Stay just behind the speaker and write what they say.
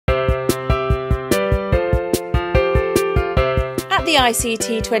the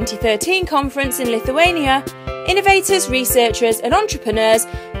ICT2013 conference in Lithuania, innovators, researchers and entrepreneurs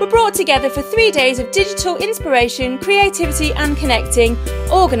were brought together for 3 days of digital inspiration, creativity and connecting,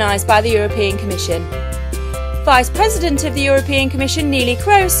 organised by the European Commission. Vice President of the European Commission, Neelie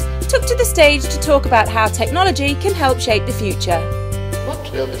Kroes, took to the stage to talk about how technology can help shape the future. What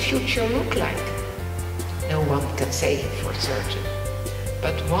will the future look like? No one can say it for certain.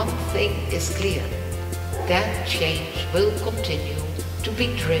 But one thing is clear. That change will continue to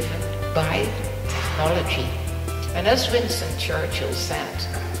be driven by technology. And as Winston Churchill said,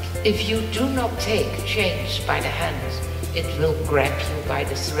 if you do not take change by the hand, it will grab you by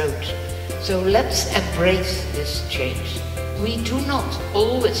the throat. So let's embrace this change. We do not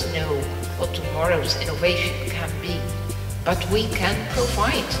always know what tomorrow's innovation can be, but we can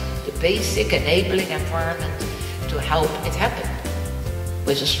provide the basic enabling environment to help it happen.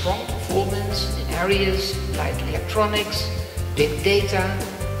 With a strong performance in areas like electronics, big data,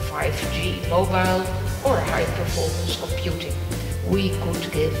 5G mobile or high-performance computing, we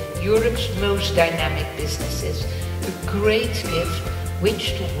could give Europe's most dynamic businesses a great gift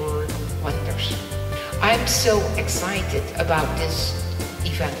which to work wonders. I'm so excited about this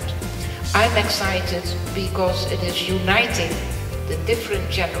event. I'm excited because it is uniting the different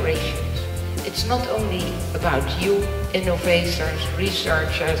generations. It's not only about you, innovators,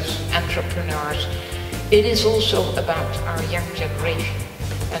 researchers, entrepreneurs. It is also about our young generation.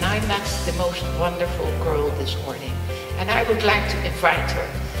 And I met the most wonderful girl this morning, and I would like to invite her.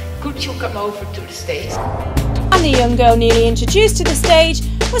 Could you come over to the stage? And the young girl Neelie introduced to the stage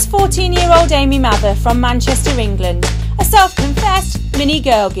was 14-year-old Amy Mather from Manchester, England, a self-confessed mini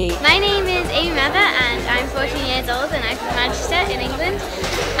girl geek. My name is Amy Mather and I'm 14 years old and I'm from Manchester in England.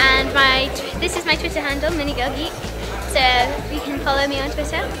 And this is my Twitter handle, Mini Girl Geek, so you can follow me on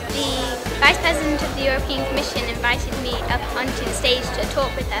Twitter. The Vice President of the European Commission invited me up onto the stage to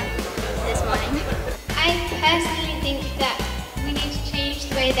talk with her this morning. I personally think that we need to change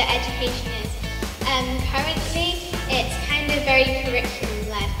the way that education is. Currently, it's kind of very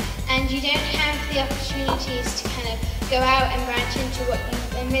curriculum-led, and you don't have the opportunities to kind of go out and branch into what you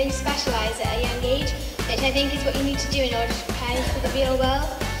and really specialise at a young age, which I think is what you need to do in order to prepare you for the real world.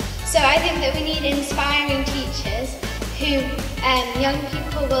 So I think that we need inspiring teachers who young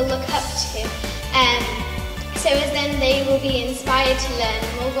people will look up to, so as then they will be inspired to learn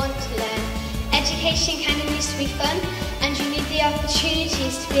and will want to learn. Education kind of needs to be fun, and you need the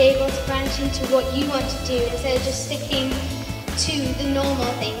opportunities to be able to branch into what you want to do instead of just sticking to the normal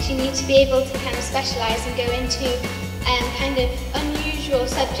things. You need to be able to kind of specialise and go into kind of unusual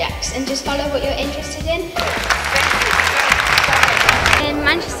subjects and just follow what you're interested in. In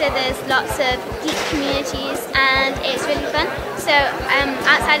Manchester there's lots of geek communities and it's really fun. So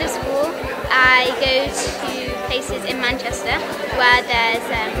outside of school I go to places in Manchester where there's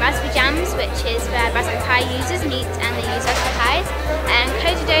Raspberry Jams, which is where Raspberry Pi users meet and they use Raspberry Pis, and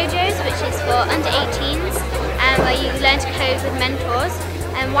Code Dojos, which is for under 18s, where you learn to code with mentors.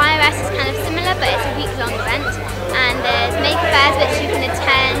 And YOS is kind of similar, but it's a week-long event. And there's maker fairs which you can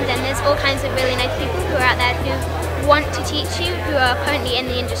attend, and there's all kinds of really nice people who are out there who want to teach you, who are currently in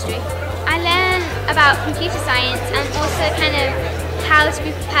the industry. I learn about computer science and also kind of how to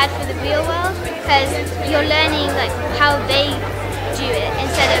be prepared for the real world, because you're learning like how they do it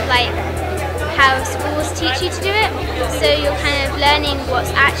instead of like how schools teach you to do it. So you're kind of learning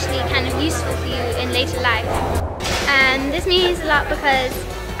what's actually kind of useful for you in later life. And this means a lot because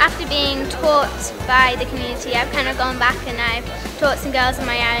after being taught by the community, I've kind of gone back and I've taught some girls in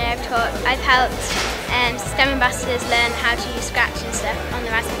my area. I've helped STEM ambassadors learn how to use Scratch and stuff on the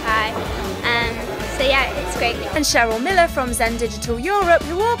Raspberry Pi. So yeah, it's great. And Cheryl Miller from Zen Digital Europe,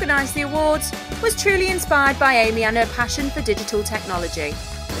 who organised the awards, was truly inspired by Amy and her passion for digital technology.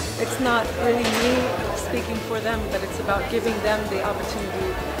 It's not really me speaking for them, but it's about giving them the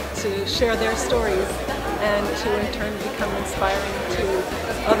opportunity to share their stories and to in turn become inspiring to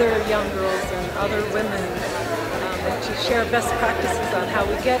other young girls and other women, and to share best practices on how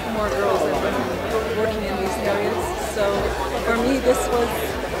we get more girls and women working in these areas. So for me this was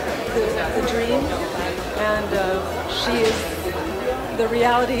the dream, and she is the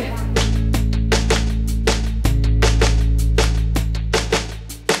reality.